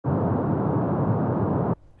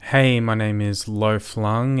Hey, my name is Lo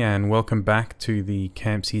Flung and welcome back to the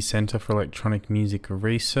Campsie Centre for Electronic Music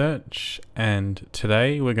Research, and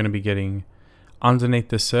today we're going to be getting underneath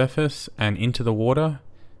the surface and into the water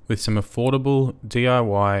with some affordable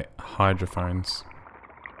DIY hydrophones.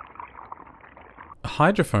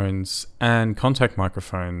 Hydrophones and contact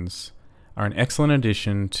microphones are an excellent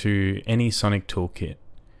addition to any sonic toolkit.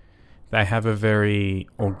 They have a very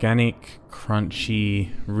organic,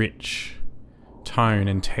 crunchy, rich tone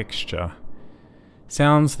and texture.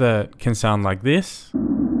 Sounds that can sound like this,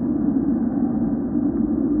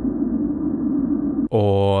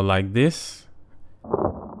 or like this,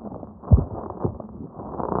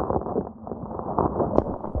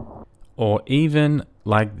 or even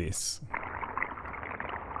like this.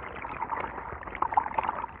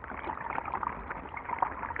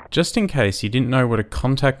 Just in case you didn't know what a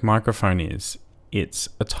contact microphone is, it's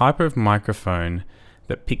a type of microphone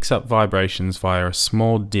that picks up vibrations via a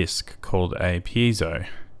small disc called a PIEZO.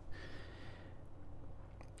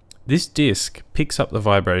 This disc picks up the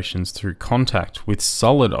vibrations through contact with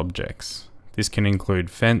solid objects. This can include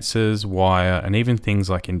fences, wire, and even things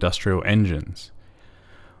like industrial engines.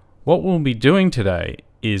 What we'll be doing today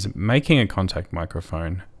is making a contact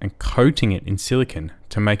microphone and coating it in silicone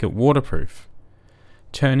to make it waterproof,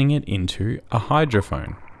 turning it into a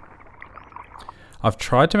hydrophone. I've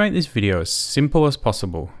tried to make this video as simple as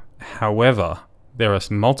possible. However, there are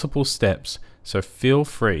multiple steps, so feel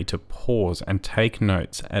free to pause and take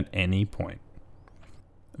notes at any point.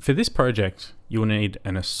 For this project, you'll need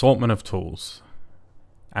an assortment of tools.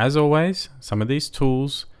 As always, some of these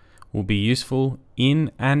tools will be useful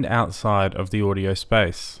in and outside of the audio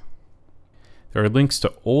space. There are links to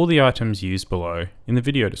all the items used below in the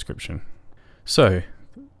video description. So,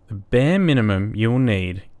 the bare minimum you'll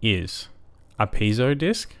need is a PIEZO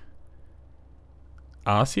disc,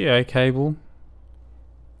 RCA cable,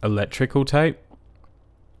 electrical tape,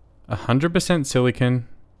 100% silicone,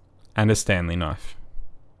 and a Stanley knife.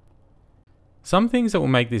 Some things that will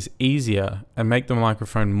make this easier and make the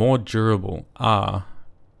microphone more durable are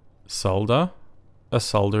solder, a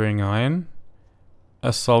soldering iron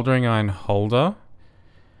holder,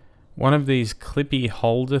 one of these clippy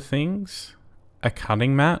holder things, a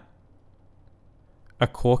cutting mat, a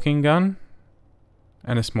caulking gun,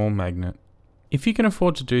 and a small magnet. If you can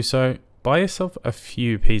afford to do so, buy yourself a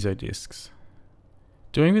few PIEZO discs.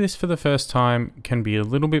 Doing this for the first time can be a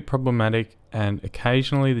little bit problematic, and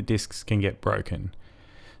occasionally the discs can get broken.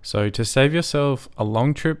 So to save yourself a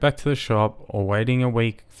long trip back to the shop or waiting a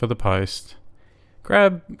week for the post,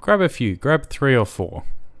 grab a few, grab 3 or 4,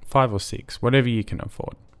 5 or 6, whatever you can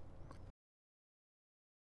afford.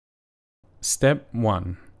 Step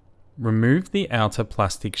 1. Remove the outer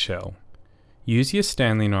plastic shell. Use your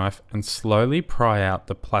Stanley knife and slowly pry out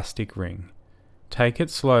the plastic ring. Take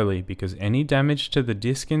it slowly because any damage to the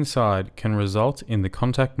disc inside can result in the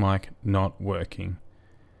contact mic not working.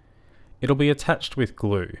 It'll be attached with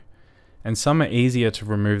glue, and some are easier to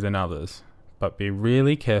remove than others, but be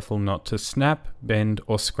really careful not to snap, bend,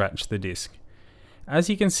 or scratch the disc. As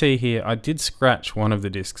you can see here, I did scratch one of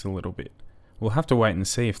the discs a little bit. We'll have to wait and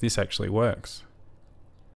see if this actually works.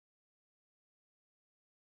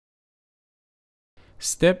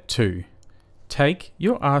 Step 2. Take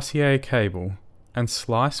your RCA cable and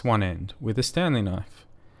slice one end with a Stanley knife.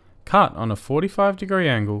 Cut on a 45-degree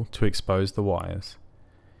angle to expose the wires.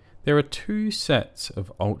 There are 2 sets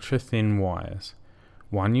of ultra-thin wires.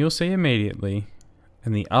 One you'll see immediately,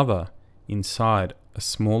 and the other inside a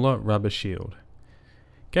smaller rubber shield.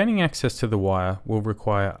 Gaining access to the wire will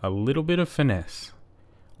require a little bit of finesse.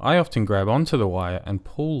 I often grab onto the wire and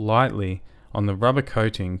pull lightly on the rubber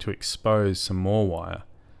coating to expose some more wire.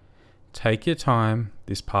 Take your time,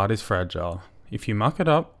 this part is fragile. If you muck it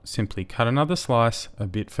up, simply cut another slice a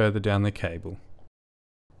bit further down the cable.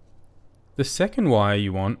 The second wire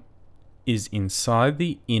you want is inside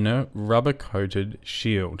the inner rubber coated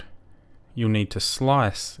shield. You'll need to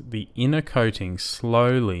slice the inner coating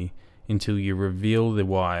slowly until you reveal the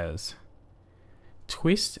wires.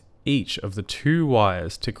 Twist each of the 2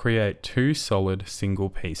 wires to create 2 solid single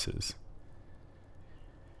pieces.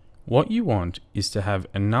 What you want is to have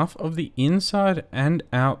enough of the inside and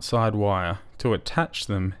outside wire to attach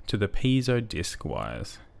them to the PIEZO disc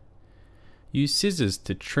wires. Use scissors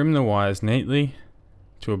to trim the wires neatly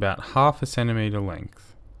to about 1/2 centimeter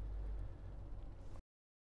length.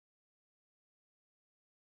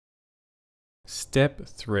 Step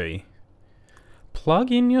 3.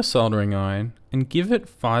 Plug in your soldering iron and give it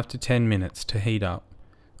 5 to 10 minutes to heat up.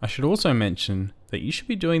 I should also mention that you should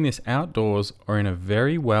be doing this outdoors or in a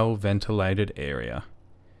very well ventilated area.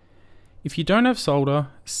 If you don't have solder,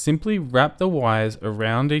 simply wrap the wires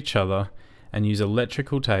around each other and use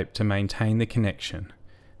electrical tape to maintain the connection.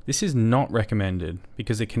 This is not recommended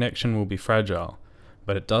because the connection will be fragile,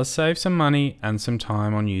 but it does save some money and some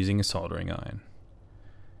time on using a soldering iron.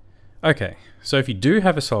 Okay, so if you do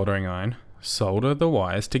have a soldering iron, solder the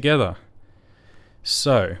wires together.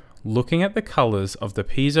 So, looking at the colors of the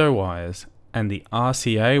PIEZO wires and the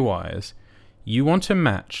RCA wires, you want to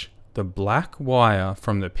match the black wire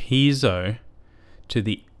from the PIEZO to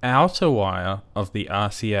the outer wire of the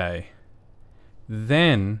RCA.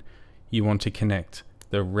 Then you want to connect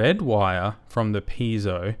the red wire from the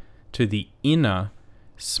PIEZO to the inner,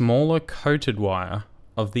 smaller coated wire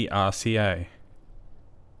of the RCA.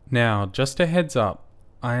 Now, just a heads up,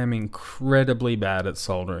 I am incredibly bad at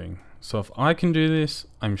soldering, so if I can do this,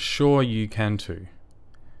 I'm sure you can too.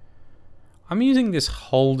 I'm using this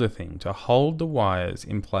holder thing to hold the wires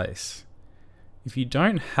in place. If you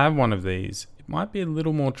don't have one of these, it might be a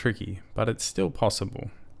little more tricky, but it's still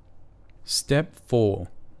possible. Step 4.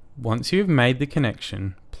 Once you've made the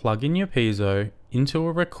connection, plug in your PIEZO into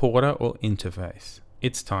a recorder or interface.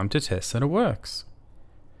 It's time to test that it works.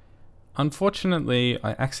 Unfortunately,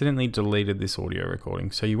 I accidentally deleted this audio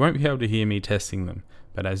recording, so you won't be able to hear me testing them,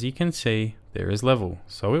 but as you can see, there is level,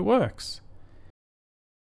 so it works.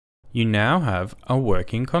 You now have a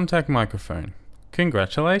working contact microphone.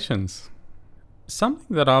 Congratulations!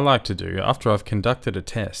 Something that I like to do after I've conducted a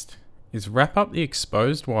test is wrap up the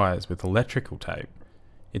exposed wires with electrical tape.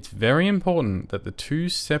 It's very important that the two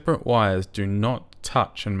separate wires do not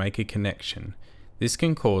touch and make a connection. This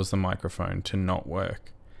can cause the microphone to not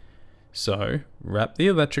work. So, wrap the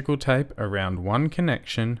electrical tape around one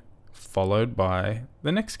connection, followed by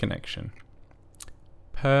the next connection.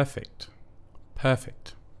 Perfect.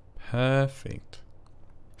 Perfect. Perfect.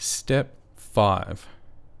 Step 5.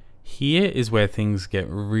 Here is where things get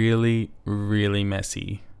really, really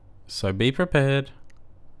messy. So be prepared.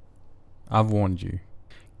 I've warned you.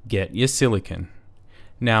 Get your silicone.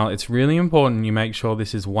 Now, it's really important you make sure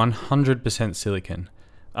this is 100% silicone.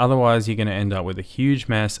 Otherwise, you're going to end up with a huge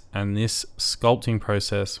mess and this sculpting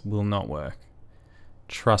process will not work.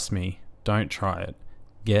 Trust me, don't try it.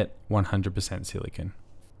 Get 100% silicone.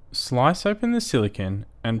 Slice open the silicone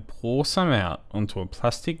and pour some out onto a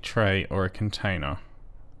plastic tray or a container.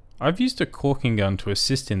 I've used a corking gun to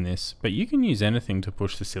assist in this, but you can use anything to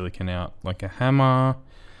push the silicone out, like a hammer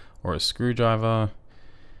or a screwdriver,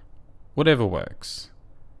 whatever works.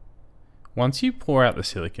 Once you pour out the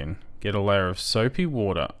silicone, get a layer of soapy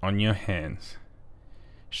water on your hands.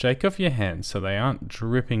 Shake off your hands so they aren't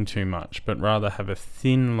dripping too much, but rather have a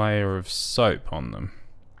thin layer of soap on them.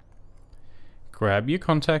 Grab your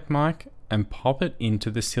contact mic and pop it into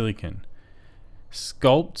the silicone.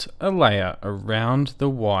 Sculpt a layer around the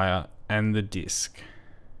wire and the disc.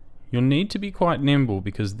 You'll need to be quite nimble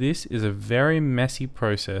because this is a very messy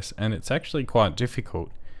process and it's actually quite difficult.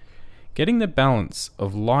 Getting the balance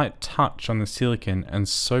of light touch on the silicone and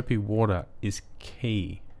soapy water is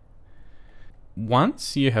key.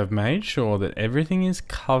 Once you have made sure that everything is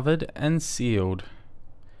covered and sealed,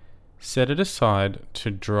 set it aside to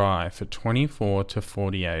dry for 24 to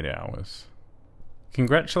 48 hours.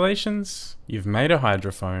 Congratulations, you've made a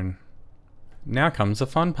hydrophone. Now comes the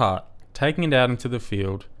fun part, taking it out into the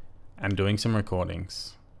field and doing some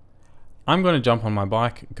recordings. I'm going to jump on my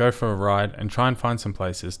bike, go for a ride and try and find some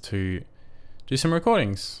places to do some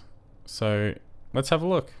recordings. So let's have a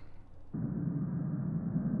look.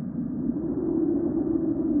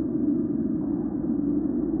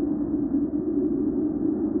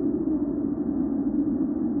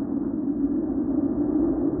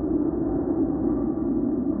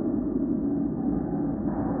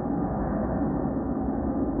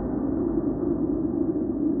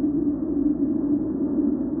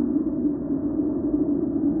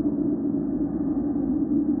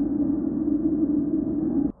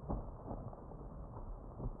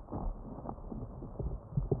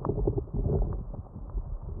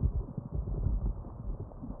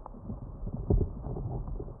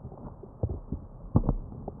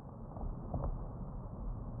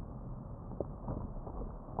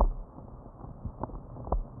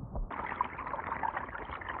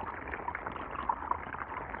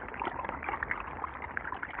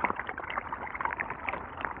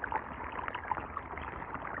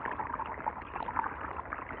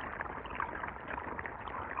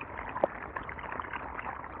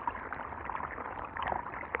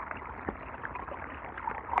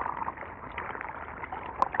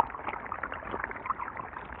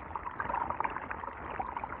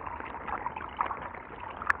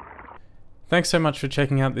 Thanks so much for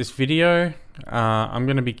checking out this video. I'm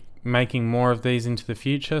going to be making more of these into the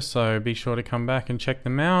future, so be sure to come back and check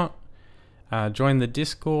them out. Join the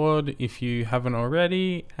Discord if you haven't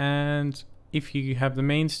already, and if you have the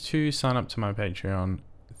means to, sign up to my Patreon.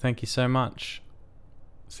 Thank you so much.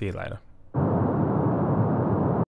 See you later.